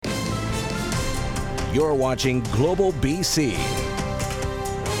You're watching Global BC.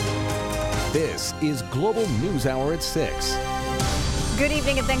 This is Global News Hour at 6. Good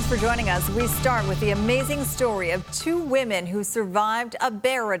evening and thanks for joining us. We start with the amazing story of two women who survived a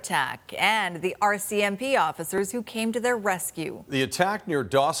bear attack and the RCMP officers who came to their rescue. The attack near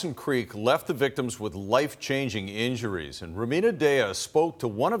Dawson Creek left the victims with life-changing injuries. And Romina Dea spoke to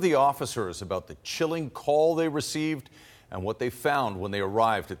one of the officers about the chilling call they received and what they found when they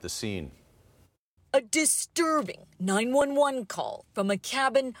arrived at the scene. A disturbing 911 call from a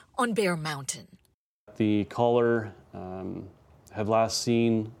cabin on Bear Mountain. The caller had last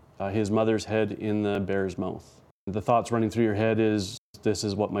seen his mother's head in the bear's mouth. The thoughts running through your head is, this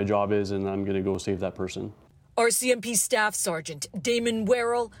is what my job is and I'm going to go save that person. RCMP Staff Sergeant Damon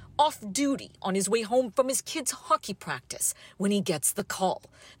Werrell off duty on his way home from his kids' hockey practice when he gets the call.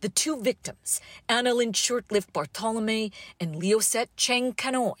 The two victims, Annalyn Shortlift Bartolome and Leosette Cheng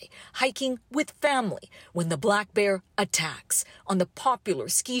Canoy, hiking with family when the black bear attacks on the popular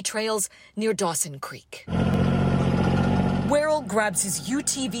ski trails near Dawson Creek. Werrell grabs his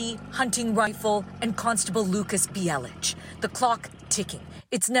UTV, hunting rifle, and Constable Lucas Bielich. The clock ticking.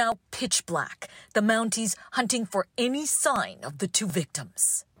 It's now pitch black. The Mounties hunting for any sign of the two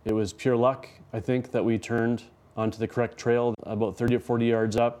victims. It was pure luck, I think, that we turned onto the correct trail. About 30 or 40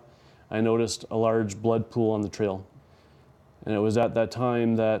 yards up, I noticed a large blood pool on the trail. And it was at that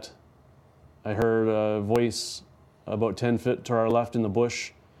time that I heard a voice about 10 feet to our left in the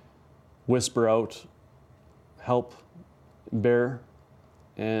bush whisper out, "Help, bear,"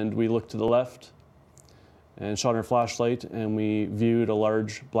 and we looked to the left and shot our flashlight and we viewed a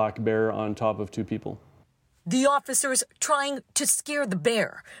large black bear on top of two people. The officers trying to scare the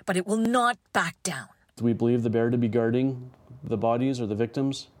bear, but it will not back down. We believe the bear to be guarding the bodies or the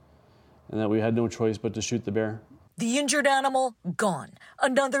victims and that we had no choice but to shoot the bear. The injured animal gone.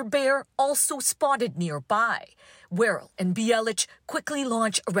 Another bear also spotted nearby. Werrell and Bielich quickly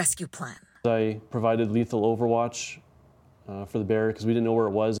launch a rescue plan. I provided lethal overwatch for the bear because we didn't know where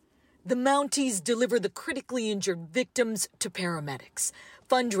it was. The Mounties deliver the critically injured victims to paramedics.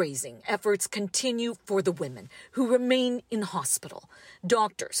 Fundraising efforts continue for the women who remain in hospital.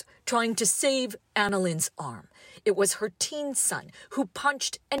 Doctors trying to save Annalyn's arm. It was her teen son who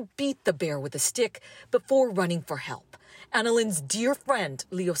punched and beat the bear with a stick before running for help. Annalyn's dear friend,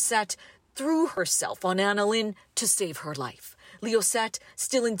 Leosette, threw herself on Annalyn to save her life. Leosette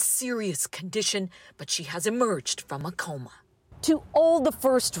still in serious condition, but she has emerged from a coma. To all the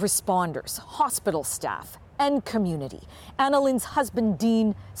first responders, hospital staff, and community, Annalyn's husband,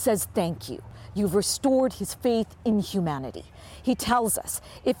 Dean, says thank you. You've restored his faith in humanity. He tells us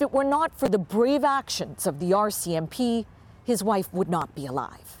if it were not for the brave actions of the RCMP, his wife would not be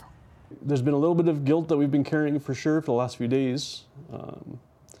alive. There's been a little bit of guilt that we've been carrying for sure for the last few days,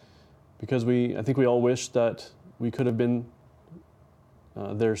 because I think we all wish that we could have been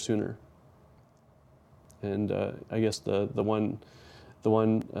there sooner. And I guess the one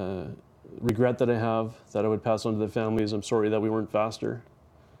regret that I have that I would pass on to the family is I'm sorry that we weren't faster.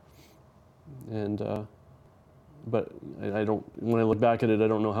 And but I don't. When I look back at it, I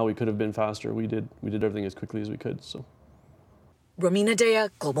don't know how we could have been faster. We did everything as quickly as we could. So. Romina Dea,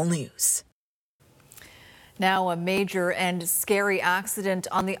 Global News. Now, a major and scary accident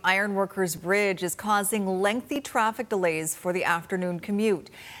on the Ironworkers Bridge is causing lengthy traffic delays for the afternoon commute.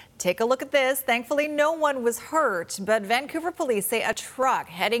 Take a look at this. Thankfully, no one was hurt, but Vancouver police say a truck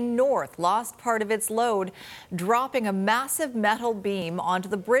heading north lost part of its load, dropping a massive metal beam onto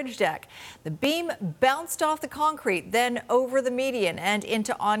the bridge deck. The beam bounced off the concrete, then over the median and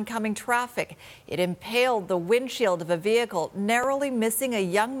into oncoming traffic. It impaled the windshield of a vehicle, narrowly missing a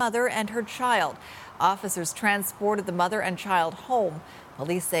young mother and her child. Officers transported the mother and child home.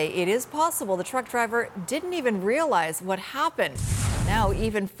 Police say it is possible the truck driver didn't even realize what happened. Now,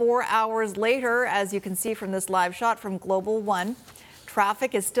 even 4 hours later, as you can see from this live shot from Global One,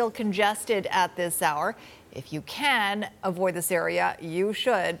 traffic is still congested at this hour. If you can avoid this area, you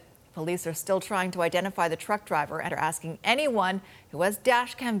should. Police are still trying to identify the truck driver and are asking anyone who has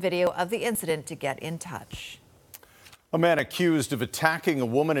dashcam video of the incident to get in touch. A man accused of attacking a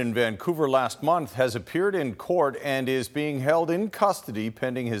woman in Vancouver last month has appeared in court and is being held in custody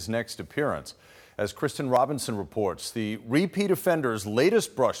pending his next appearance. As Kristen Robinson reports, the repeat offender's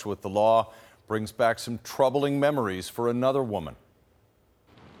latest brush with the law brings back some troubling memories for another woman.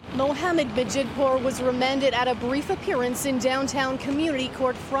 Mohammed Majidpour was remanded at a brief appearance in downtown Community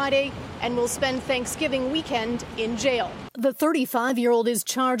Court Friday and will spend Thanksgiving weekend in jail. The 35-year-old is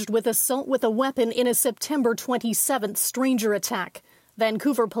charged with assault with a weapon in a September 27th stranger attack.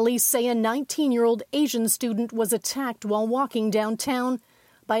 Vancouver police say a 19-year-old Asian student was attacked while walking downtown.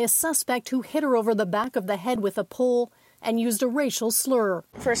 by a suspect who hit her over the back of the head with a pole and used a racial slur.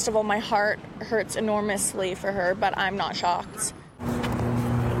 First of all, my heart hurts enormously for her, but I'm not shocked.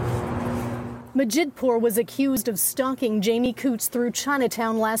 Majidpour was accused of stalking Jamie Coots through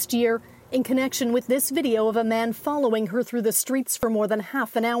Chinatown last year in connection with this video of a man following her through the streets for more than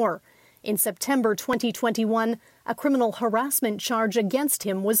half an hour. In September 2021, a criminal harassment charge against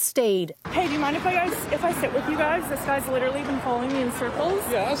him was stayed. Hey, do you mind if I sit with you guys? This guy's literally been following me in circles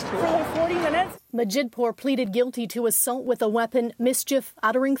for like 40 minutes. Majidpour pleaded guilty to assault with a weapon, mischief,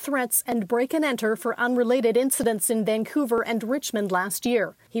 uttering threats, and break and enter for unrelated incidents in Vancouver and Richmond last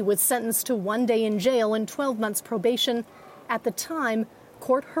year. He was sentenced to 1 day in jail and 12 months probation. At the time,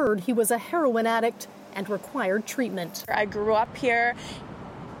 court heard he was a heroin addict and required treatment. I grew up here.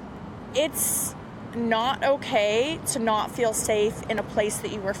 It's not okay to not feel safe in a place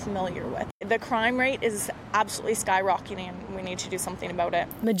that you were familiar with. The crime rate is absolutely skyrocketing and we need to do something about it.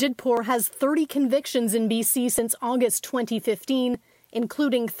 Majidpour has 30 convictions in BC since August 2015,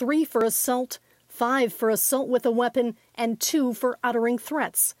 including 3 for assault, 5 for assault with a weapon, and 2 for uttering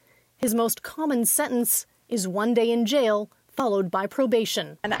threats. His most common sentence is 1 day in jail, followed by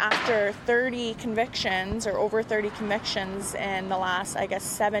probation. And after 30 convictions or over 30 convictions in the last,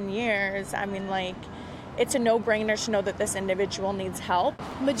 7 years, it's a no-brainer to know that this individual needs help.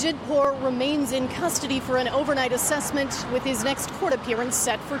 Majidpour remains in custody for an overnight assessment with his next court appearance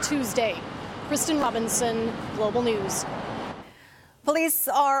set for Tuesday. Kristen Robinson, Global News. Police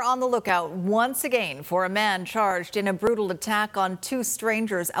are on the lookout once again for a man charged in a brutal attack on 2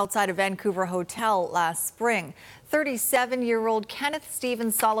 strangers outside a Vancouver hotel last spring. 37-year-old Kenneth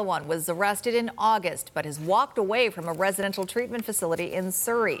Stephen Salawan was arrested in August, but has walked away from a residential treatment facility in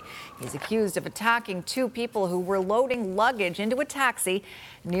Surrey. He's accused of attacking 2 people who were loading luggage into a taxi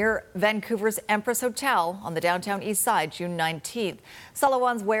near Vancouver's Empress Hotel on the downtown east side, June 19th.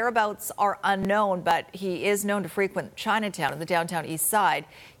 Salawan's whereabouts are unknown, but he is known to frequent Chinatown on the downtown east side.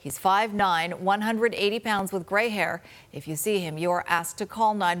 He's 5'9", 180 pounds with gray hair. If you see him, you are asked to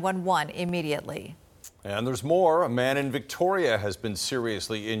call 911 immediately. And there's more. A man in Victoria has been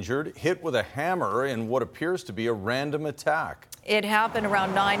seriously injured, hit with a hammer in what appears to be a random attack. It happened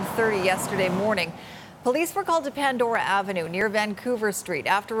around 9:30 yesterday morning. Police were called to Pandora Avenue near Vancouver Street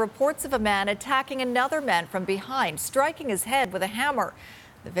after reports of a man attacking another man from behind, striking his head with a hammer.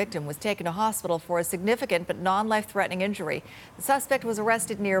 The victim was taken to hospital for a significant but non-life-threatening injury. The suspect was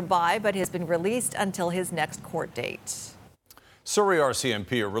arrested nearby but has been released until his next court date. Surrey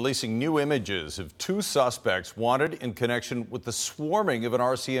RCMP are releasing new images of 2 suspects wanted in connection with the swarming of an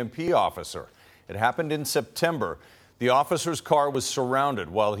RCMP officer. It happened in September. The officer's car was surrounded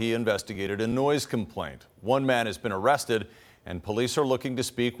while he investigated a noise complaint. 1 man has been arrested, and police are looking to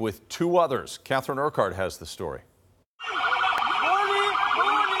speak with 2 others. Catherine Urquhart has the story.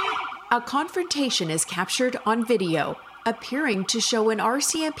 A confrontation is captured on video, appearing to show an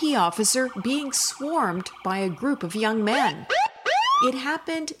RCMP officer being swarmed by a group of young men. It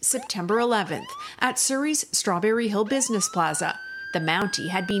happened September 11th at Surrey's Strawberry Hill Business Plaza. The Mountie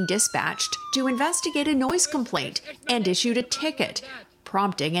had been dispatched to investigate a noise complaint and issued a ticket,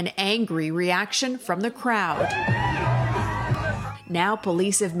 prompting an angry reaction from the crowd. Now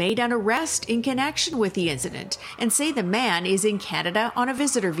police have made an arrest in connection with the incident and say the man is in Canada on a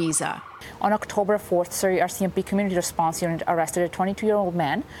visitor visa. On October 4th, Surrey RCMP Community Response Unit arrested a 22-year-old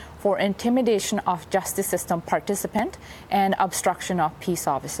man for intimidation of justice system participant and obstruction of peace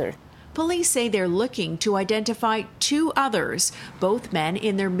officer. Police say they're looking to identify 2 others, both men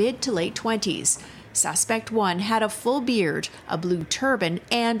in their mid to late 20s. Suspect 1 had a full beard, a blue turban,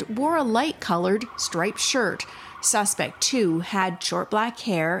 and wore a light-colored striped shirt. Suspect 2 had short black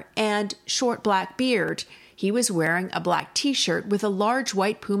hair and short black beard. He was wearing a black T-shirt with a large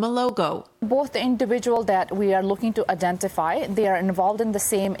white Puma logo. Both the individual that we are looking to identify, they are involved in the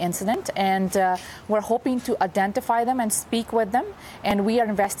same incident, and we're hoping to identify them and speak with them. And we are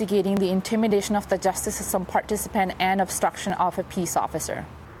investigating the intimidation of the justice system participant and obstruction of a peace officer.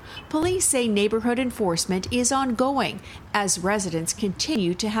 Police say neighborhood enforcement is ongoing as residents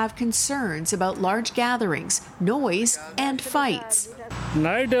continue to have concerns about large gatherings, noise, and fights.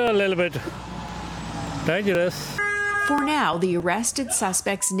 Night a little bit dangerous. For now, the arrested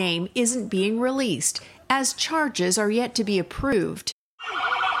suspect's name isn't being released as charges are yet to be approved.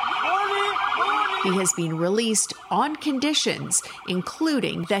 He has been released on conditions,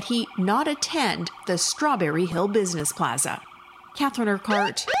 including that he not attend the Strawberry Hill Business Plaza. Catherine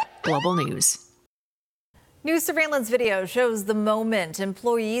Urquhart, Global News. New surveillance video shows the moment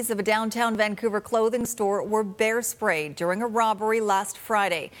employees of a downtown Vancouver clothing store were bear sprayed during a robbery last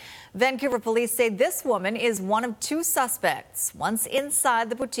Friday. Vancouver police say this woman is one of two suspects. Once inside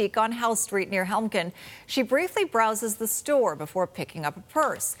the boutique on House Street near Helmkin, she briefly browses the store before picking up a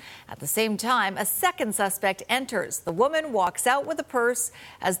purse. At the same time, a second suspect enters. The woman walks out with a purse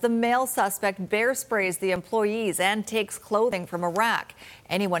as the male suspect bear sprays the employees and takes clothing from a rack.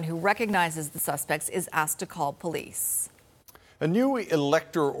 Anyone who recognizes the suspects is asked to call police. A new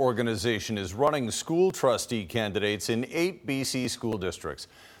elector organization is running school trustee candidates in 8 BC school districts.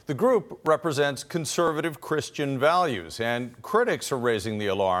 The group represents conservative Christian values, and critics are raising the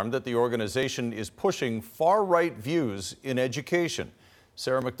alarm that the organization is pushing far-right views in education.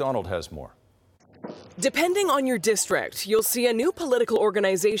 Sarah McDonald has more. Depending on your district, you'll see a new political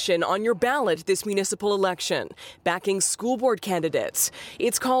organization on your ballot this municipal election, backing school board candidates.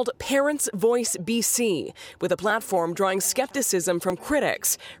 It's called Parents' Voice BC, with a platform drawing skepticism from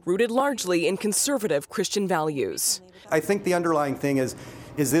critics, rooted largely in conservative Christian values. I think the underlying thing is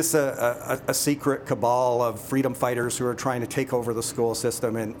this a secret cabal of freedom fighters who are trying to take over the school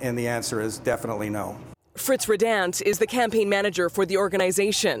system? And the answer is definitely no. Fritz Redant is the campaign manager for the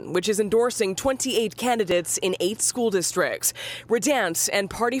organization, which is endorsing 28 candidates in 8 school districts. Redant and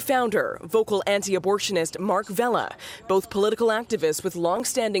party founder, vocal anti-abortionist Mark Vella, both political activists with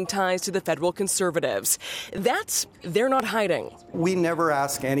long-standing ties to the federal Conservatives. That they're not hiding. We never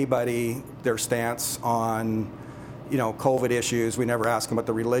ask anybody their stance on, COVID issues. We never ask them what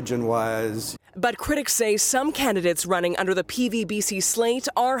the religion was. But critics say some candidates running under the PVBC slate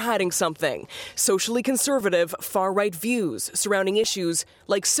are hiding something. Socially conservative, far-right views surrounding issues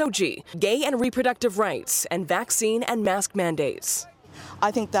like SOGI, gay and reproductive rights, and vaccine and mask mandates.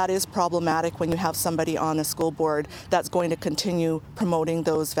 I think that is problematic when you have somebody on a school board that's going to continue promoting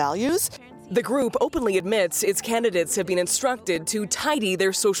those values. The group openly admits its candidates have been instructed to tidy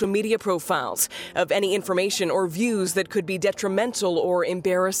their social media profiles of any information or views that could be detrimental or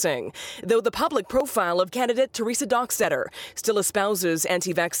embarrassing. Though the public profile of candidate Teresa Docksetter still espouses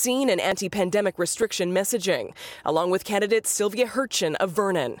anti-vaccine and anti-pandemic restriction messaging, along with candidate Sylvia Hirchin of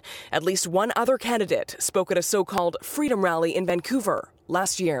Vernon. At least one other candidate spoke at a so-called Freedom Rally in Vancouver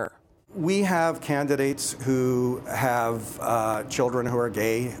last year. We have candidates who have children who are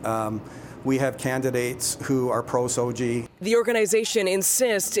gay. We have candidates who are pro-SOGI. The organization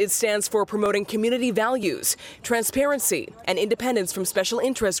insists it stands for promoting community values, transparency, and independence from special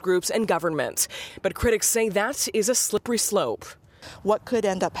interest groups and government. But critics say that is a slippery slope. What could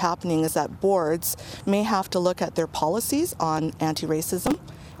end up happening is that boards may have to look at their policies on anti-racism,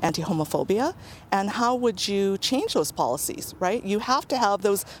 anti-homophobia, and how would you change those policies, right? You have to have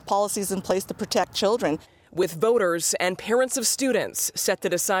those policies in place to protect children. With voters and parents of students set to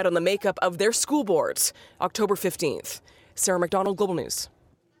decide on the makeup of their school boards October 15th. Sarah McDonald, Global News.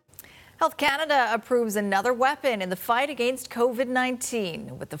 Health Canada approves another weapon in the fight against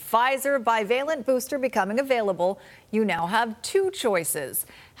COVID-19. With the Pfizer bivalent booster becoming available, you now have 2 choices.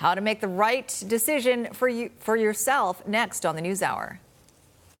 How to make the right decision for yourself next on the NewsHour.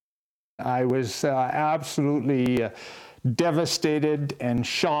 I was absolutely devastated and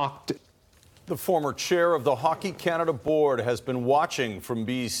shocked. The former chair of the Hockey Canada board has been watching from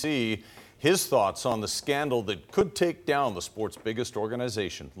BC. His thoughts on the scandal that could take down the sport's biggest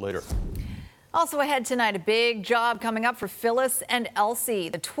organization. Later. Also ahead tonight, a big job coming up for Phyllis and Elsie.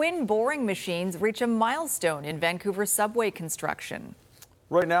 The twin boring machines reach a milestone in Vancouver subway construction.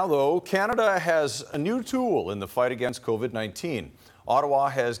 Right now, though, Canada has a new tool in the fight against COVID-19. Ottawa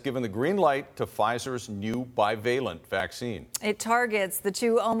has given the green light to Pfizer's new bivalent vaccine. It targets the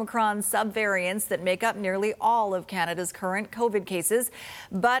 2 Omicron subvariants that make up nearly all of Canada's current COVID cases.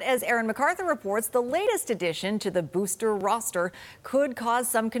 But as Aaron MacArthur reports, the latest addition to the booster roster could cause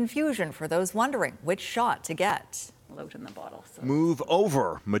some confusion for those wondering which shot to get. Load in the bottle. So. Move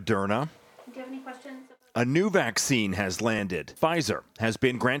over, Moderna. Do you have any questions? A new vaccine has landed. Pfizer has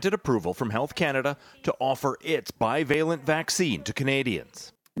been granted approval from Health Canada to offer its bivalent vaccine to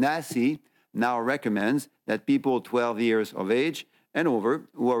Canadians. NACI now recommends that people 12 years of age and over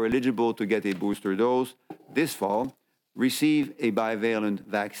who are eligible to get a booster dose this fall receive a bivalent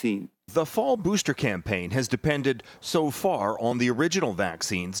vaccine. The fall booster campaign has depended so far on the original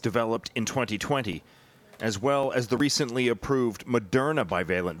vaccines developed in 2020, as well as the recently approved Moderna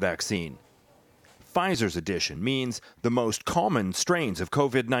bivalent vaccine. Pfizer's addition means the most common strains of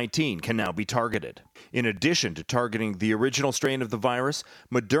COVID-19 can now be targeted. In addition to targeting the original strain of the virus,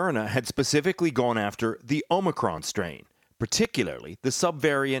 Moderna had specifically gone after the Omicron strain, particularly the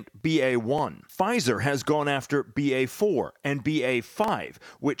subvariant BA1. Pfizer has gone after BA4 and BA5,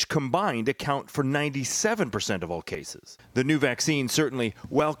 which combined account for 97% of all cases. The new vaccine certainly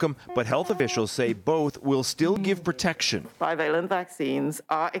welcome, but health officials say both will still give protection. Bivalent vaccines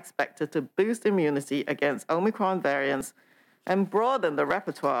are expected to boost immunity against Omicron variants and broaden the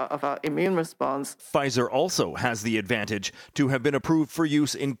repertoire of our immune response. Pfizer also has the advantage to have been approved for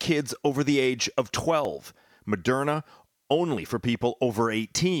use in kids over the age of 12. Moderna only for people over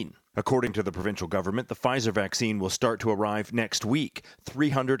 18. According to the provincial government, the Pfizer vaccine will start to arrive next week.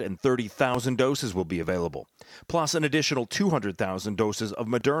 330,000 doses will be available, plus an additional 200,000 doses of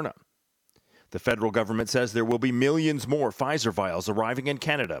Moderna. The federal government says there will be millions more Pfizer vials arriving in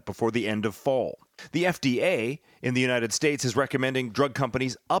Canada before the end of fall. The FDA in the United States is recommending drug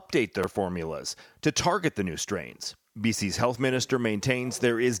companies update their formulas to target the new strains. BC's health minister maintains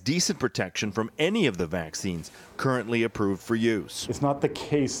there is decent protection from any of the vaccines currently approved for use. It's not the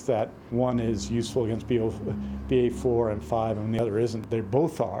case that one is useful against BA4 and 5 and the other isn't. They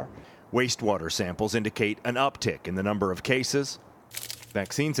both are. Wastewater samples indicate an uptick in the number of cases.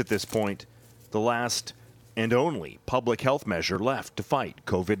 Vaccines at this point, the last and only public health measure left to fight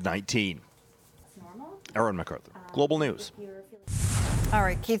COVID-19. Aaron MacArthur, Global News. All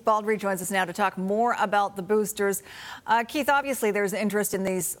right, Keith Baldry joins us now to talk more about the boosters. Keith, obviously there's interest in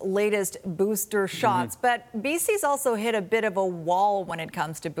these latest booster shots, but BC's also hit a bit of a wall when it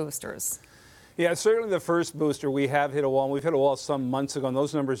comes to boosters. Yeah, certainly the first booster, we have hit a wall. We've hit a wall some months ago, and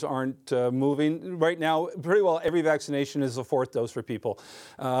those numbers aren't moving. Right now, pretty well every vaccination is a fourth dose for people.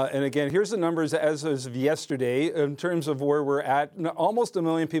 And again, here's the numbers as of yesterday in terms of where we're at. Almost 1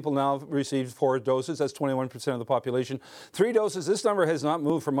 million people now have received 4 doses. That's 21% of the population. 3 doses, this number has not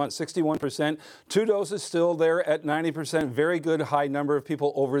moved for months, 61%. 2 doses still there at 90%. Very good high number of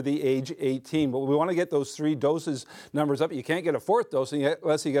people over the age 18. But we want to get those 3 doses numbers up. You can't get a 4th dose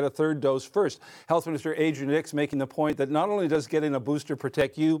unless you get a 3rd dose first. Health Minister Adrian Dix making the point that not only does getting a booster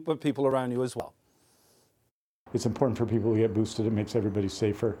protect you, but people around you as well. It's important for people to get boosted. It makes everybody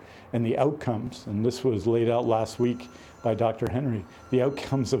safer. And the outcomes, and this was laid out last week by Dr. Henry, the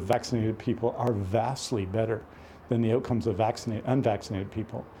outcomes of vaccinated people are vastly better than the outcomes of unvaccinated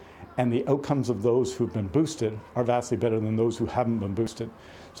people. And the outcomes of those who've been boosted are vastly better than those who haven't been boosted.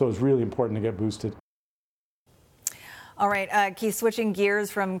 So it's really important to get boosted. All right, Keith, switching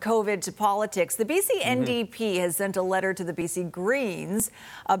gears from COVID to politics, the BC NDP has sent a letter to the BC Greens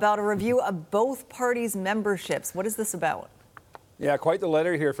about a review of both parties' memberships. What is this about? Yeah, quite the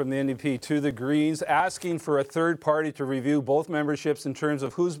letter here from the NDP to the Greens, asking for a third party to review both memberships in terms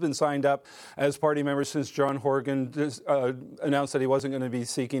of who's been signed up as party members since John Horgan announced that he wasn't going to be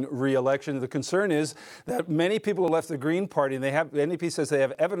seeking re-election. The concern is that many people have left the Green Party, and the NDP says they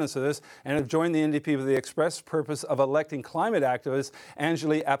have evidence of this, and have joined the NDP with the express purpose of electing climate activist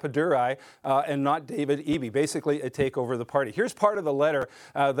Anjali Appadurai and not David Eby, basically a takeover of the party. Here's part of the letter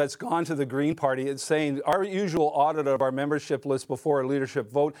that's gone to the Green Party. It's saying, our usual audit of our membership list before a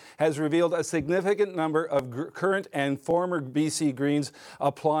leadership vote has revealed a significant number of current and former BC Greens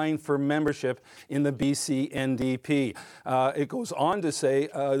applying for membership in the BC NDP. It goes on to say,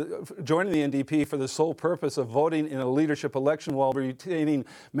 joining the NDP for the sole purpose of voting in a leadership election while retaining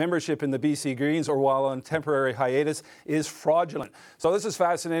membership in the BC Greens or while on temporary hiatus is fraudulent. So this is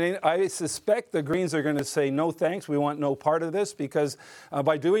fascinating. I suspect the Greens are going to say, no thanks, we want no part of this, because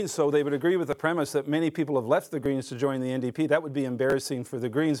by doing so, they would agree with the premise that many people have left the Greens to join the NDP. That would be embarrassing for the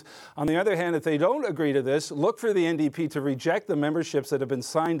Greens. On the other hand, if they don't agree to this, look for the NDP to reject the memberships that have been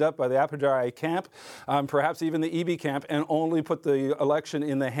signed up by the Appadurai camp, perhaps even the Eby camp, and only put the election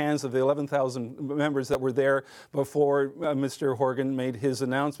in the hands of the 11,000 members that were there before Mr. Horgan made his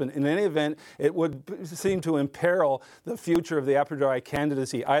announcement. In any event, it would seem to imperil the future of the Appadurai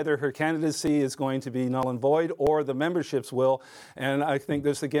candidacy. Either her candidacy is going to be null and void, or the memberships will. And I think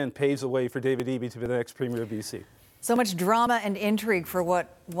this, again, paves the way for David Eby to be the next Premier of BC. So much drama and intrigue for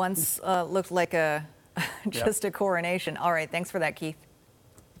what once looked like a coronation. All right, thanks for that, Keith.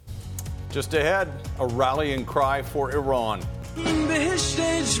 Just ahead, a rallying cry for Iran.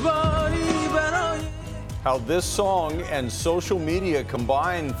 How this song and social media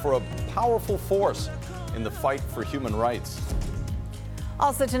combine for a powerful force in the fight for human rights.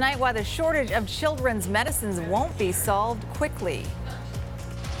 Also tonight, why the shortage of children's medicines won't be solved quickly.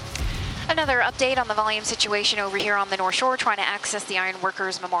 Another update on the volume situation over here on the North Shore, trying to access the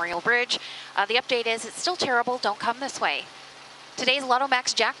Ironworkers Memorial Bridge. The update is it's still terrible. Don't come this way. Today's Lotto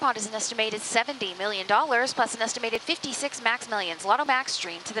Max jackpot is an estimated $70 million, plus an estimated 56 Max Millions. Lotto Max,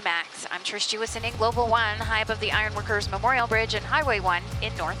 dream to the max. I'm Trish Jewison in Global One, high above the Ironworkers Memorial Bridge and Highway 1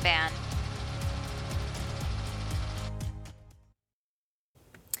 in North Van.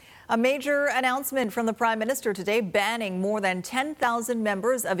 A major announcement from the Prime Minister today banning more than 10,000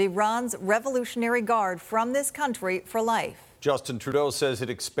 members of Iran's Revolutionary Guard from this country for life. Justin Trudeau says it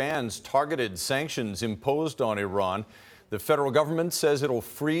expands targeted sanctions imposed on Iran. The federal government says it'll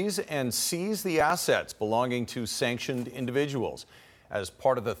freeze and seize the assets belonging to sanctioned individuals. As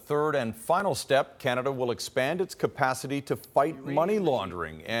part of the third and final step, Canada will expand its capacity to fight money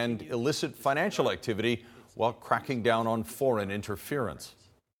laundering and illicit financial activity while cracking down on foreign interference.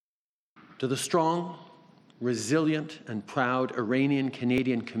 To the strong, resilient, and proud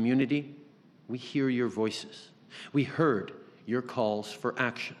Iranian-Canadian community, we hear your voices. We heard your calls for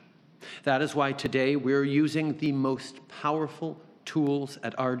action. That is why today we're using the most powerful tools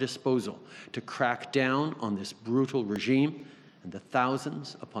at our disposal to crack down on this brutal regime and the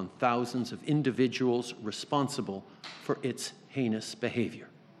thousands upon thousands of individuals responsible for its heinous behavior.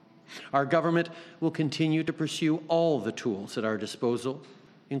 Our government will continue to pursue all the tools at our disposal,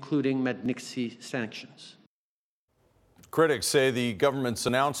 including Magnitsky sanctions. Critics say the government's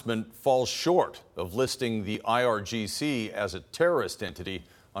announcement falls short of listing the IRGC as a terrorist entity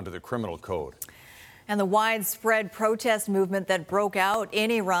under the criminal code. And the widespread protest movement that broke out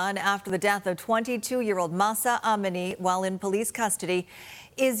in Iran after the death of 22-year-old Mahsa Amini while in police custody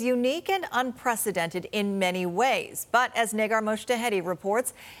is unique and unprecedented in many ways. But as Negar Moshtahedi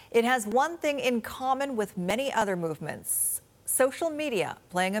reports, it has one thing in common with many other movements: social media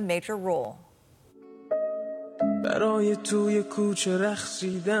playing a major role. A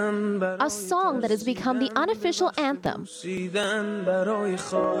song that has become the unofficial anthem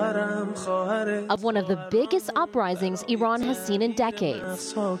of one of the biggest uprisings Iran has seen in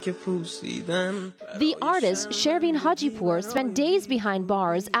decades. The artist Shervin Hajipour spent days behind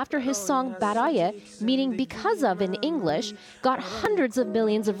bars after his song Baraye, meaning because of in English, got hundreds of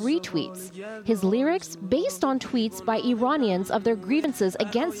millions of retweets. His lyrics based on tweets by Iranians of their grievances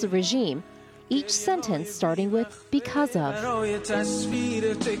against the regime, each sentence starting with because of.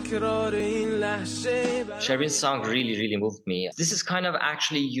 Shervin's song really moved me. This is kind of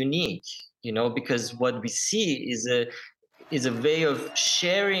actually unique, because what we see is a way of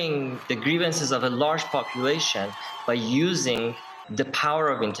sharing the grievances of a large population by using the power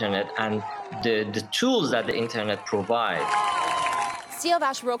of internet and the tools that the internet provides.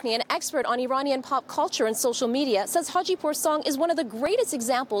 Siavash Rokni, an expert on Iranian pop culture and social media, says Hajipour's song is one of the greatest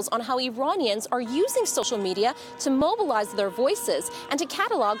examples on how Iranians are using social media to mobilize their voices and to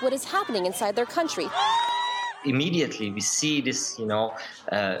catalog what is happening inside their country. Immediately, we see this,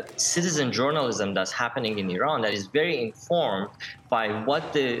 citizen journalism that's happening in Iran that is very informed by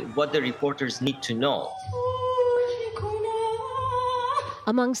what the reporters need to know.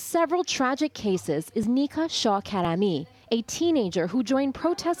 Among several tragic cases is Nika Shah Karami, a teenager who joined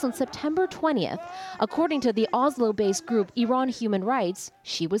protests on September 20th. According to the Oslo-based group Iran Human Rights,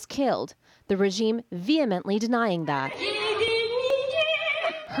 she was killed, the regime vehemently denying that.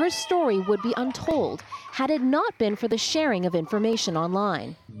 Her story would be untold had it not been for the sharing of information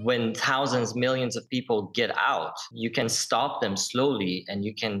online. When thousands, millions of people get out, you can stop them slowly and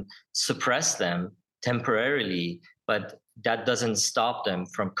you can suppress them temporarily, but that doesn't stop them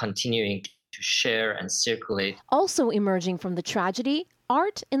from continuing to share and circulate. Also emerging from the tragedy,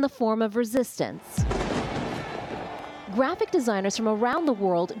 art in the form of resistance. Graphic designers from around the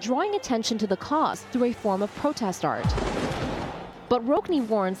world drawing attention to the cause through a form of protest art. But Rokni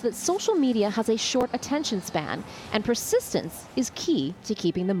warns that social media has a short attention span, and persistence is key to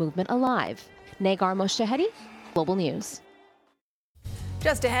keeping the movement alive. Negar Moshtahedi, Global News.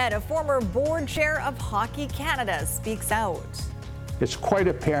 Just ahead, a former board chair of Hockey Canada speaks out. It's quite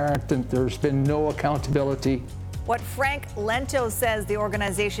apparent that there's been no accountability. What Frank Lento says the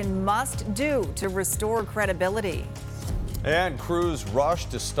organization must do to restore credibility. And crews rushed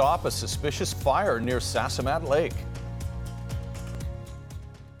to stop a suspicious fire near Sassamat Lake.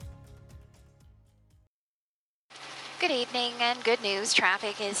 Good evening and good news.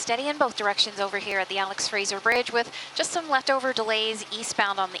 Traffic is steady in both directions over here at the Alex Fraser Bridge, with just some leftover delays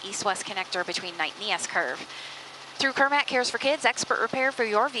eastbound on the east-west connector between Knight and the S-Curve. Through Kermac Cares for Kids, expert repair for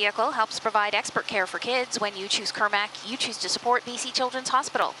your vehicle helps provide expert care for kids. When you choose Kermac, you choose to support BC Children's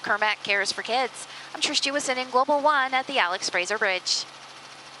Hospital. Kermac Cares for Kids. I'm Trish Jewison in Global One at the Alex Fraser Bridge.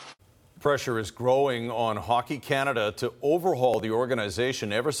 Pressure is growing on Hockey Canada to overhaul the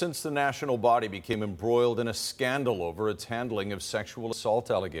organization ever since the national body became embroiled in a scandal over its handling of sexual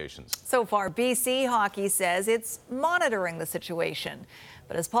assault allegations. So far, BC Hockey says it's monitoring the situation.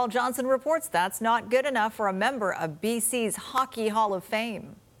 But as Paul Johnson reports, that's not good enough for a member of BC's Hockey Hall of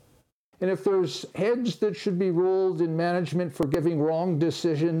Fame. And if there's heads that should be rolled in management for giving wrong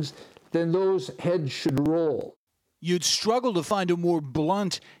decisions, then those heads should roll. You'd struggle to find a more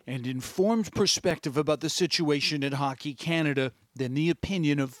blunt and informed perspective about the situation at Hockey Canada than the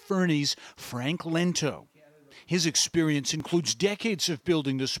opinion of Fernie's Frank Lento. His experience includes decades of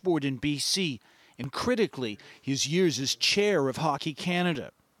building the sport in BC, and critically, his years as chair of Hockey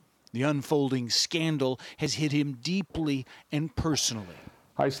Canada. The unfolding scandal has hit him deeply and personally.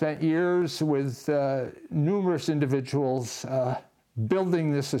 I spent years with numerous individuals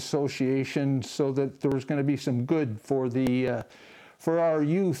building this association so that there was going to be some good for our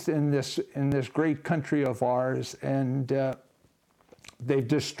youth in this great country of ours, and they've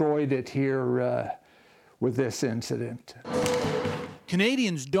destroyed it here with this incident.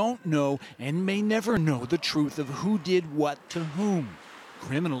 Canadians don't know and may never know the truth of who did what to whom.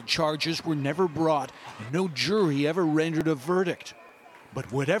 Criminal charges were never brought, and no jury ever rendered a verdict.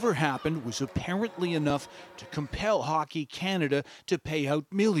 But whatever happened was apparently enough to compel Hockey Canada to pay out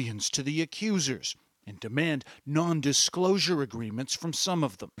millions to the accusers and demand non-disclosure agreements from some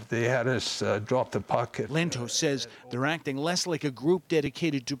of them. They had us drop the puck. Lento says they're acting less like a group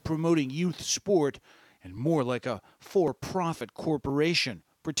dedicated to promoting youth sport and more like a for-profit corporation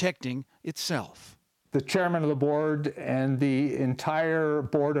protecting itself. The chairman of the board and the entire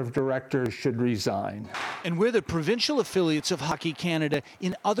board of directors should resign. And where the provincial affiliates of Hockey Canada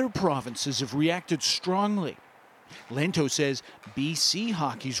in other provinces have reacted strongly, Lento says BC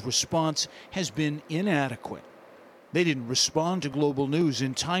Hockey's response has been inadequate. They didn't respond to Global News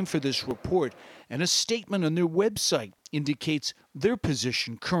in time for this report, and a statement on their website indicates their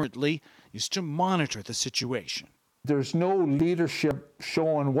position currently is to monitor the situation. There's no leadership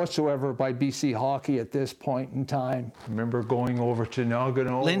shown whatsoever by BC Hockey at this point in time. I remember going over to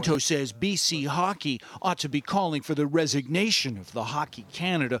Nagano. Lento says BC Hockey ought to be calling for the resignation of the Hockey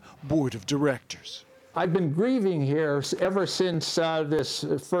Canada Board of Directors. I've been grieving here ever since this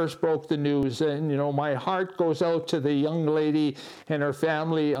first broke the news, and my heart goes out to the young lady and her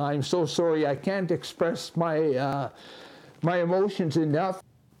family. I'm so sorry. I can't express my emotions enough.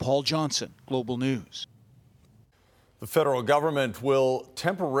 Paul Johnson, Global News. The federal government will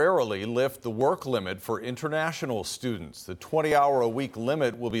temporarily lift the work limit for international students. The 20-hour-a-week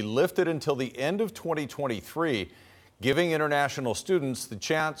limit will be lifted until the end of 2023, giving international students the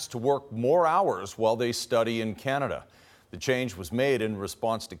chance to work more hours while they study in Canada. The change was made in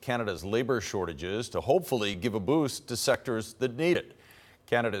response to Canada's labor shortages to hopefully give a boost to sectors that need it.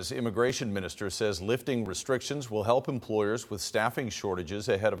 Canada's immigration minister says lifting restrictions will help employers with staffing shortages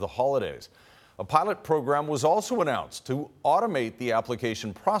ahead of the holidays. A pilot program was also announced to automate the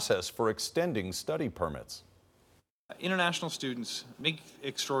application process for extending study permits. International students make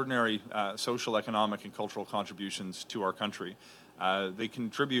extraordinary social, economic, and cultural contributions to our country. They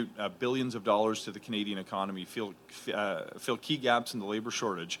contribute billions of dollars to the Canadian economy, fill key gaps in the labor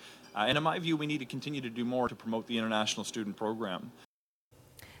shortage. And in my view, we need to continue to do more to promote the international student program.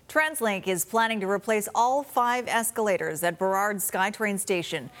 TransLink is planning to replace all 5 escalators at Burrard SkyTrain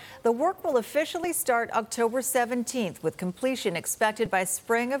station. The work will officially start October 17th, with completion expected by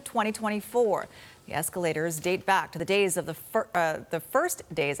spring of 2024. The escalators date back to the days of the first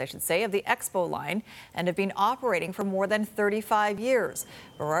days, of the Expo line, and have been operating for more than 35 years.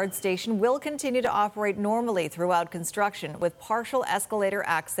 Burrard Station will continue to operate normally throughout construction, with partial escalator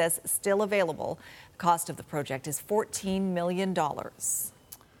access still available. The cost of the project is $14 million.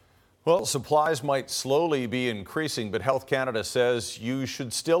 Well, supplies might slowly be increasing, but Health Canada says you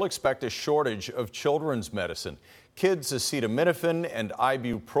should still expect a shortage of children's medicine. Kids' acetaminophen and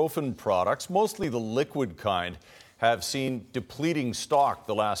ibuprofen products, mostly the liquid kind, have seen depleting stock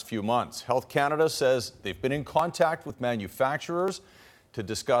the last few months. Health Canada says they've been in contact with manufacturers to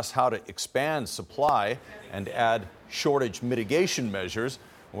discuss how to expand supply and add shortage mitigation measures.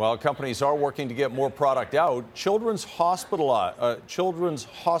 While companies are working to get more product out, children's hospitals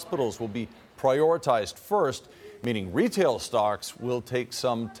will be prioritized first, meaning retail stocks will take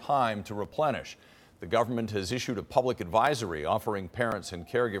some time to replenish. The government has issued a public advisory offering parents and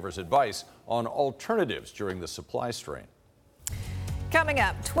caregivers advice on alternatives during the supply strain. Coming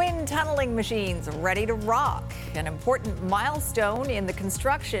up, twin tunneling machines ready to rock, an important milestone in the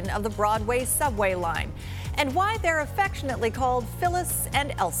construction of the Broadway subway line, and why they're affectionately called Phyllis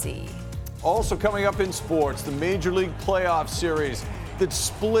and Elsie. Also coming up in sports, the Major League Playoff Series that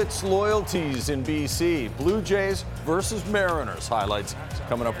splits loyalties in BC. Blue Jays versus Mariners highlights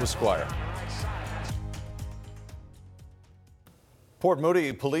coming up with Squire. Port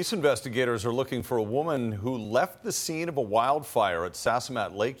Moody police investigators are looking for a woman who left the scene of a wildfire at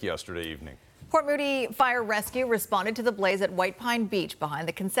Sassamat Lake yesterday evening. Port Moody Fire Rescue responded to the blaze at White Pine Beach behind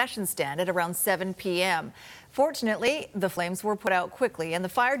the concession stand at around 7 p.m. Fortunately, the flames were put out quickly and the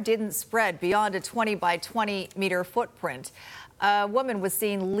fire didn't spread beyond a 20 by 20 meter footprint. A woman was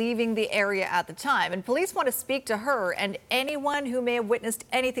seen leaving the area at the time, and police want to speak to her and anyone who may have witnessed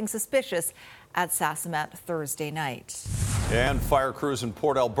anything suspicious at Sasamat Thursday night. And fire crews in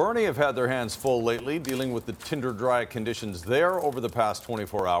Port Alberni have had their hands full lately, dealing with the tinder dry conditions there over the past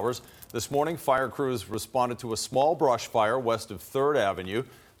 24 hours. This morning, fire crews responded to a small brush fire west of 3rd Avenue.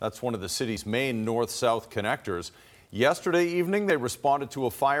 That's one of the city's main north-south connectors. Yesterday evening, they responded to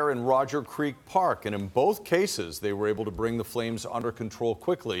a fire in Roger Creek Park, and in both cases, they were able to bring the flames under control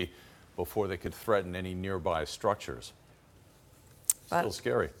quickly before they could threaten any nearby structures. Still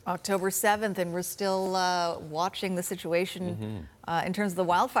scary. October 7th, and we're still watching the situation in terms of the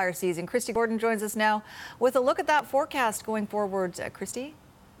wildfire season. Christy Gordon joins us now with a look at that forecast going forward. Christy?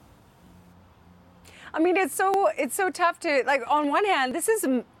 I mean, it's so tough to, like, on one hand, this is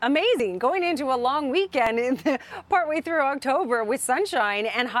amazing. Going into a long weekend partway through October with sunshine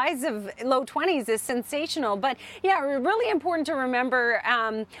and highs of low 20s is sensational. But yeah, really important to remember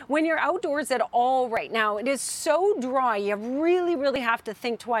when you're outdoors at all right now, it is so dry. You really have to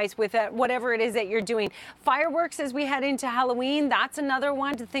think twice with whatever it is that you're doing. Fireworks as we head into Halloween, that's another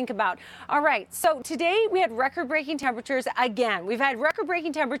one to think about. All right, so today we had record-breaking temperatures again. We've had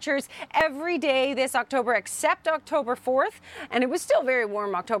record-breaking temperatures every day this October except October 4th, and it was still very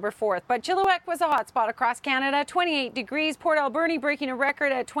warm October 4th, but Chilliwack was a hot spot across Canada, 28 degrees. Port Alberni breaking a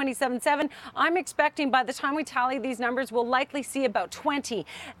record at 27.7. I'm expecting by the time we tally these numbers, we'll likely see about 20.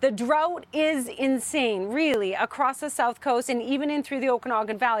 The drought is insane, really, across the south coast and even in through the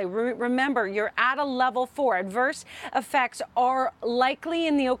Okanagan Valley. Remember, you're at a level 4. Adverse effects are likely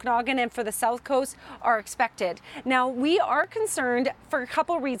in the Okanagan and for the south coast are expected. Now, we are concerned for a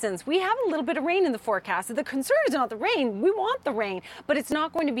couple reasons. We have a little bit of rain in the forecast. The concern is not the rain. We want the rain, but it's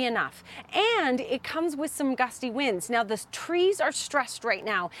not going to be enough. And it comes with some gusty winds. Now, the trees are stressed right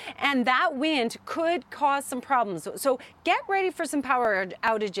now, and that wind could cause some problems. So get ready for some power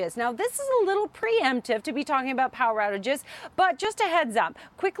outages. Now, this is a little preemptive to be talking about power outages, but just a heads up.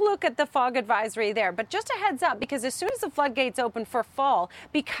 Quick look at the fog advisory there, but just a heads up, because as soon as the floodgates open for fall,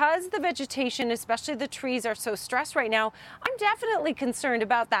 because the vegetation, especially the trees, are so stressed right now, I'm definitely concerned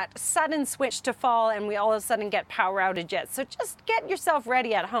about that sudden switch to fall and we all of a sudden get power outages. So just get yourself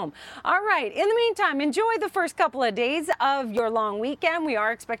ready at home. All right. In the meantime, enjoy the first couple of days of your long weekend. We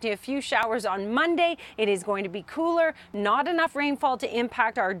are expecting a few showers on Monday. It is going to be cooler, not enough rainfall to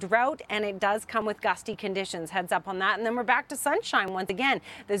impact our drought, and it does come with gusty conditions. Heads up on that. And then we're back to sunshine once again.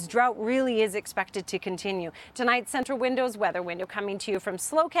 This drought really is expected to continue. Tonight's Central Windows weather window coming to you from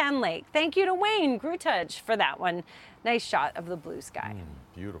Slocan Lake. Thank you to Wayne Grutudge for that one. Nice shot of the blue sky.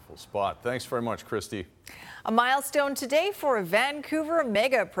 Beautiful spot. Thanks very much, Christy. A milestone today for a Vancouver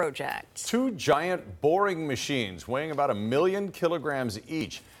mega project. 2 giant boring machines weighing about 1 million kilograms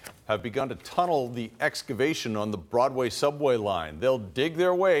each have begun to tunnel the excavation on the Broadway subway line. They'll dig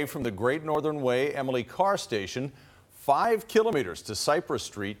their way from the Great Northern Way Emily Carr Station 5 kilometers to Cypress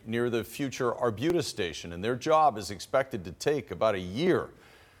Street near the future Arbutus Station, and their job is expected to take about a year.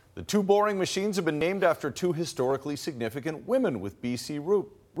 The 2 boring machines have been named after 2 historically significant women with BC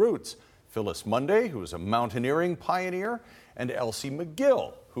roots. Phyllis Munday, who is a mountaineering pioneer, and Elsie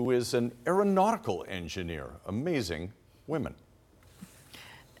McGill, who is an aeronautical engineer. Amazing women.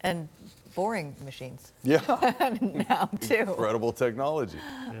 And boring machines. Yeah. Now, too. Incredible technology.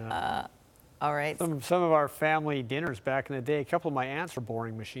 Yeah. All right. Some of our family dinners back in the day, a couple of my aunts were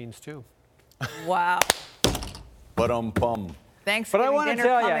boring machines, too. Wow. Ba-dum-bum. Thanks. But I want to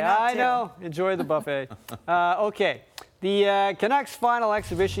tell you, I know, enjoy the buffet. Okay, the Canucks final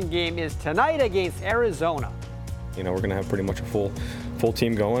exhibition game is tonight against Arizona. You know, we're going to have pretty much a full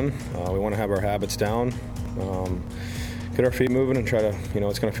team going. We want to have our habits down, get our feet moving, and try to,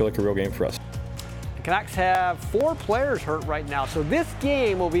 it's going to feel like a real game for us. The Canucks have 4 players hurt right now, so this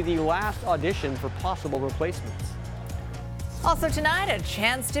game will be the last audition for possible replacements. Also tonight, a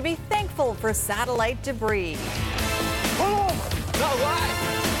chance to be thankful for satellite debris.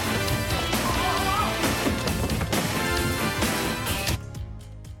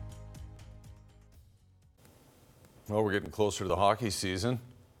 Well, we're getting closer to the hockey season.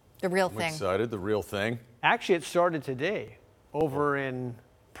 The real I'm thing. Excited, the real thing. Actually, it started today over in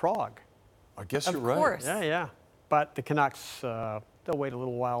Prague. I guess you're right. Of course. Yeah. But the Canucks, they'll wait a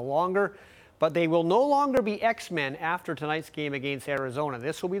little while longer. But they will no longer be X-Men after tonight's game against Arizona.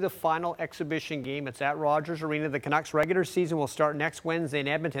 This will be the final exhibition game. It's at Rogers Arena. The Canucks regular season will start next Wednesday in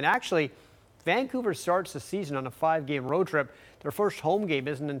Edmonton. Actually, Vancouver starts the season on a 5-game road trip. Their first home game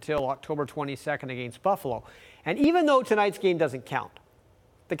isn't until October 22nd against Buffalo. And even though tonight's game doesn't count,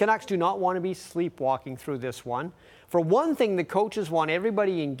 the Canucks do not want to be sleepwalking through this one. For one thing, the coaches want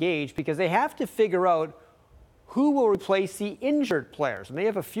everybody engaged because they have to figure out who will replace the injured players. And they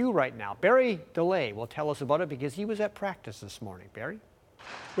have a few right now. Barry DeLay will tell us about it because he was at practice this morning. Barry?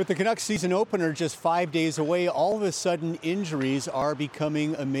 With the Canucks season opener just 5 days away, all of a sudden injuries are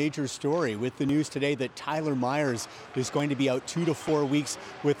becoming a major story. With the news today that Tyler Myers is going to be out 2 to 4 weeks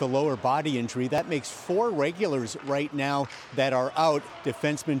with a lower body injury, that makes 4 regulars right now that are out.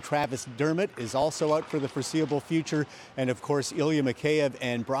 Defenseman Travis Dermott is also out for the foreseeable future. And of course, Ilya Mikheyev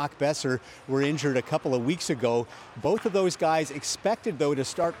and Brock Besser were injured a couple of weeks ago. Both of those guys expected, though, to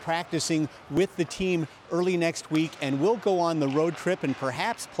start practicing with the team early next week and will go on the road trip and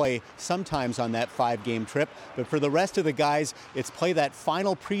perhaps play sometimes on that 5-game trip. But for the rest of the guys, it's play that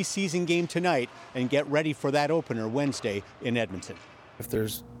final preseason game tonight and get ready for that opener Wednesday in Edmonton. If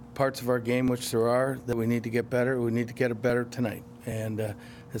there's parts of our game, which there are, that we need to get better, we need to get it better tonight. And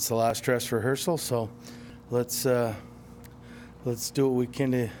it's the last dress rehearsal, so let's do what we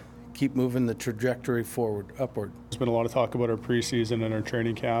can to keep moving the trajectory forward, upward. There's been a lot of talk about our preseason and our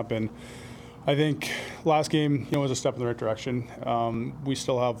training camp, and I think last game, was a step in the right direction. We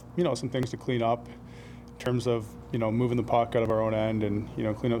still have, some things to clean up in terms of, moving the puck out of our own end and,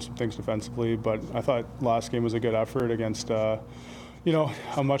 clean up some things defensively. But I thought last game was a good effort against, a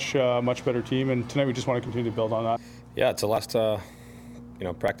much better team. And tonight we just want to continue to build on that. Yeah, it's the last,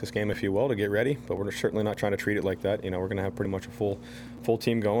 practice game, if you will, to get ready. But we're certainly not trying to treat it like that. We're going to have pretty much a full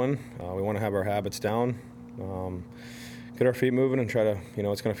team going. We want to have our habits down. Get our feet moving and try to,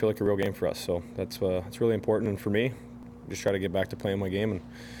 it's going to feel like a real game for us. So that's really important. And for me, just try to get back to playing my game and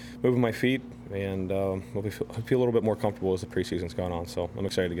moving my feet. And we'll feel a little bit more comfortable as the preseason's gone on. So I'm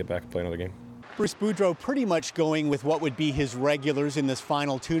excited to get back and play another game. Bruce Boudreau pretty much going with what would be his regulars in this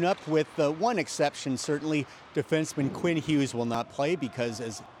final tune-up, with one exception, certainly. Defenseman Quinn Hughes will not play because,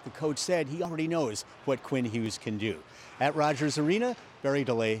 as the coach said, he already knows what Quinn Hughes can do. At Rogers Arena, Barry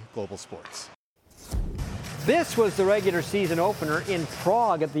DeLay, Global Sports. This was the regular season opener in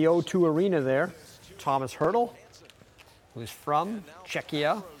Prague at the O2 Arena there. Thomas Hertl, who's from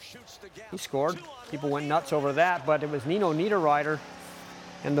Czechia, he scored. People went nuts over that, but it was Nino Niederreiter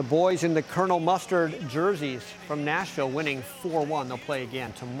and the boys in the Colonel Mustard jerseys from Nashville winning 4-1. They'll play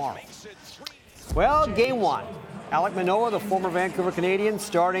again tomorrow. Well, game one. Alek Manoah, the former Vancouver Canadian,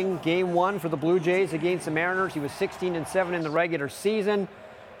 starting game one for the Blue Jays against the Mariners. He was 16-7 in the regular season,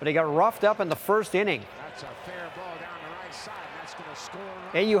 but he got roughed up in the first inning.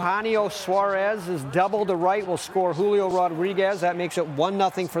 Eugenio Suarez's double to right will score Julio Rodriguez. That makes it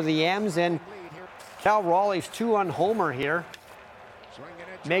 1-0 for the M's. And Cal Raleigh's 2-run homer here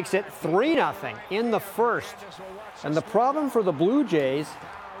makes it 3-0 in the first. And the problem for the Blue Jays,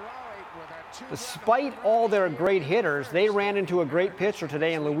 despite all their great hitters, they ran into a great pitcher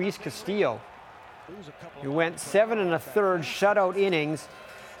today in Luis Castillo, who went 7 1/3 shutout innings,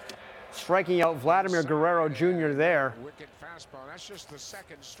 striking out Vladimir Guerrero Jr. there.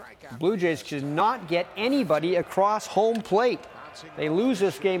 Blue Jays could not get anybody across home plate. They lose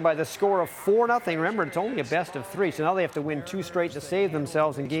this game by the score of 4-0. Remember, it's only a best of 3, so now they have to win 2 straight to save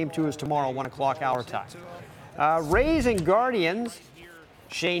themselves, and game 2 is tomorrow, 1 o'clock our time. Rays and Guardians,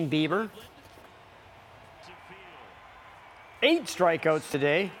 Shane Bieber. 8 strikeouts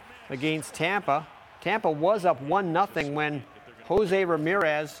today against Tampa. Tampa was up 1-0 when Jose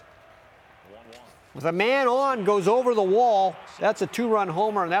Ramirez, with a man on, goes over the wall. That's a 2-run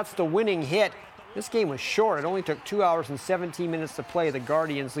homer, and that's the winning hit. This game was short. It only took 2 hours and 17 minutes to play. The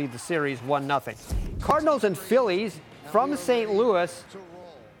Guardians lead the series 1-0. Cardinals and Phillies from St. Louis.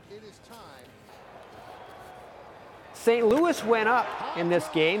 St. Louis went up in this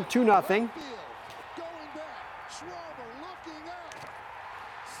game, 2-0.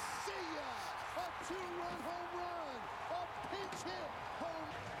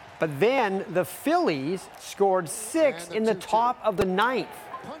 But then the Phillies scored 6 in the top of the 9th.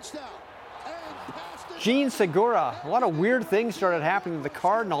 Gene Segura, a lot of weird things started happening to the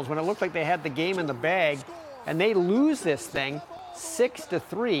Cardinals when it looked like they had the game in the bag, and they lose this thing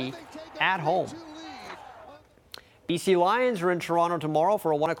 6-3 at home. BC Lions are in Toronto tomorrow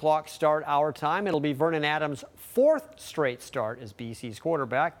for a 1 o'clock start our time. It'll be Vernon Adams' 4th straight start as BC's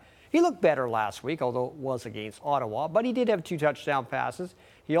quarterback. He looked better last week, although it was against Ottawa, but he did have 2 touchdown passes.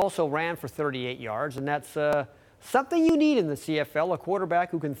 He also ran for 38 yards, and that's something you need in the CFL, a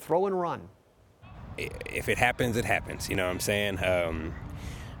quarterback who can throw and run. If it happens, it happens. You know what I'm saying?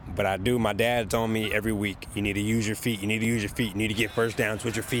 but I do. My dad's on me every week. You need to use your feet. You need to use your feet. You need to get first downs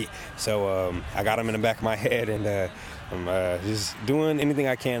with your feet. So I got him in the back of my head, and I'm just doing anything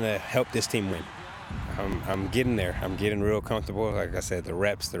I can to help this team win. I'm getting there. I'm getting real comfortable. Like I said, the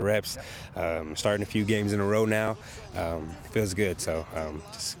reps. Starting a few games in a row now. Feels good. So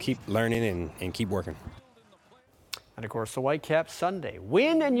just keep learning and keep working. And, of course, the Whitecaps Sunday.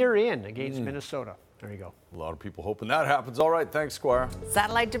 Win and you're in against Minnesota. There you go. A lot of people hoping that happens. All right, thanks, Squire.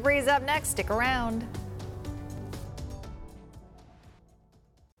 Satellite debris is up next. Stick around.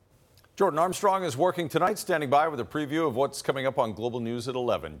 Jordan Armstrong is working tonight, standing by with a preview of what's coming up on Global News at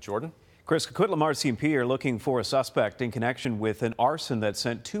 11. Jordan? Chris, Coquitlam RCMP are looking for a suspect in connection with an arson that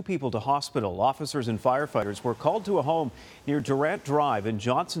sent 2 people to hospital. Officers and firefighters were called to a home near Durant Drive in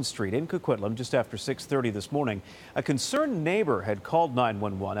Johnson Street in Coquitlam just after 6:30 this morning. A concerned neighbor had called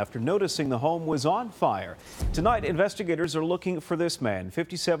 911 after noticing the home was on fire. Tonight, investigators are looking for this man,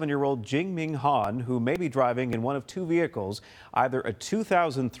 57-year-old Jingming Han, who may be driving in one of 2 vehicles, either a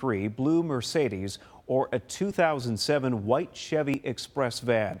 2003 blue Mercedes or a 2007 white Chevy Express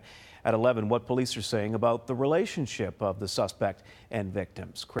van. At 11, what police are saying about the relationship of the suspect and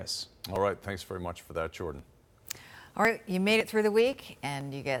victims. Chris. All right, thanks very much for that, Jordan. All right, you made it through the week,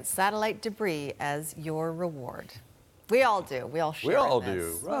 and you get satellite debris as your reward. We all do. We all share. We all in do.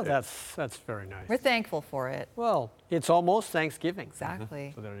 this. Well, that's very nice. We're thankful for it. Well, it's almost Thanksgiving.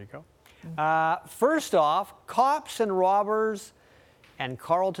 Exactly. So there you go. First off, Cops and Robbers and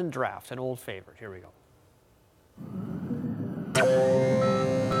Carlton Draft, an old favorite. Here we go.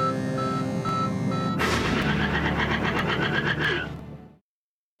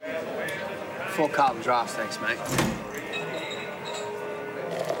 Full Carlton Drafts, thanks, mate.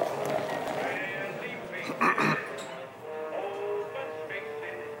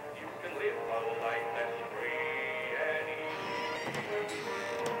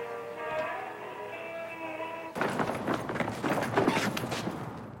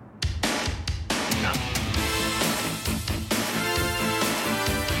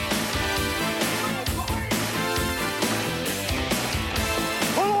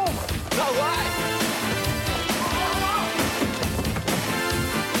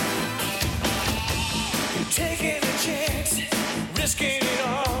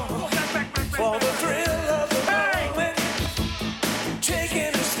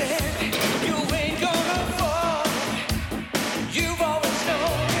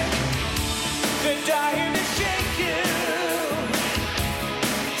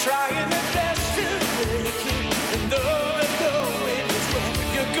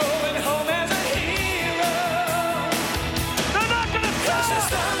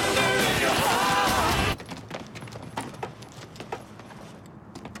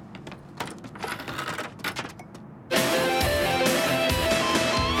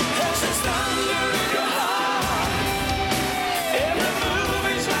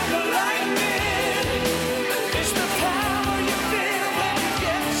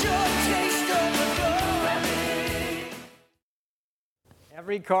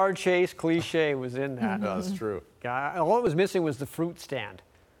 Every car chase cliche was in that. That's true. All it was missing was the fruit stand.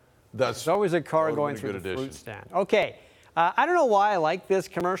 There's always a car going through the fruit stand. Okay, I don't know why I like this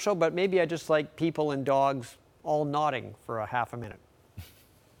commercial, but maybe I just like people and dogs all nodding for a half a minute.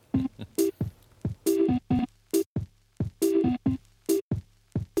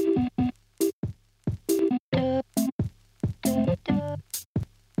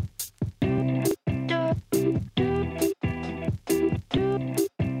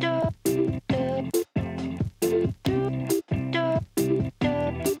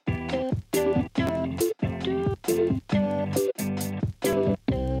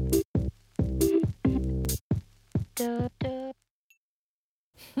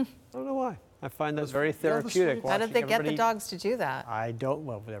 I don't know why. I find that very therapeutic. How did they get the everybody- dogs to do that? I don't.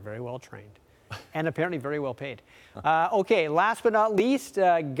 Well, they're very well trained, and apparently very well paid. Okay, last but not least,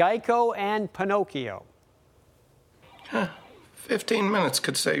 Geico and Pinocchio. 15 minutes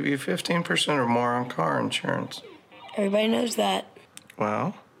could save you 15% or more on car insurance. Everybody knows that.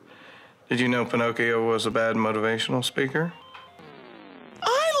 Well, did you know Pinocchio was a bad motivational speaker?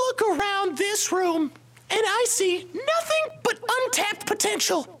 I look around this room and I see nothing but untapped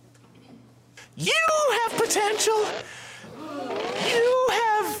potential. You have potential. You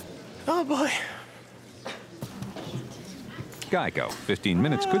have... Oh, boy. Geico. 15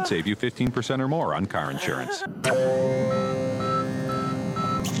 minutes could save you 15% or more on car insurance.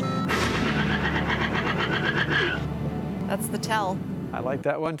 That's the tell. I like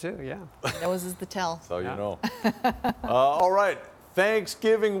that one too, yeah. Nose is the tell. So you know. All right.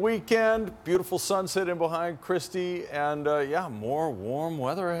 Thanksgiving weekend, beautiful sunset in behind Christy, and yeah, more warm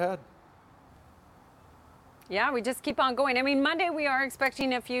weather ahead. Yeah, we just keep on going. I mean, Monday we are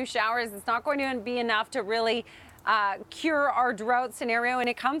expecting a few showers. It's not going to be enough to really cure our drought scenario, and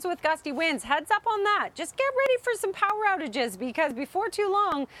it comes with gusty winds. Heads up on that. Just get ready for some power outages, because before too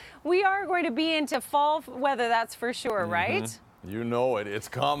long, we are going to be into fall weather, that's for sure, right? You know it. It's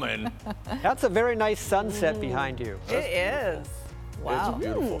coming. That's a very nice sunset behind you. It is. Wow. It's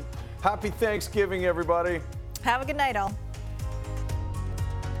beautiful. Happy Thanksgiving, everybody. Have a good night, all.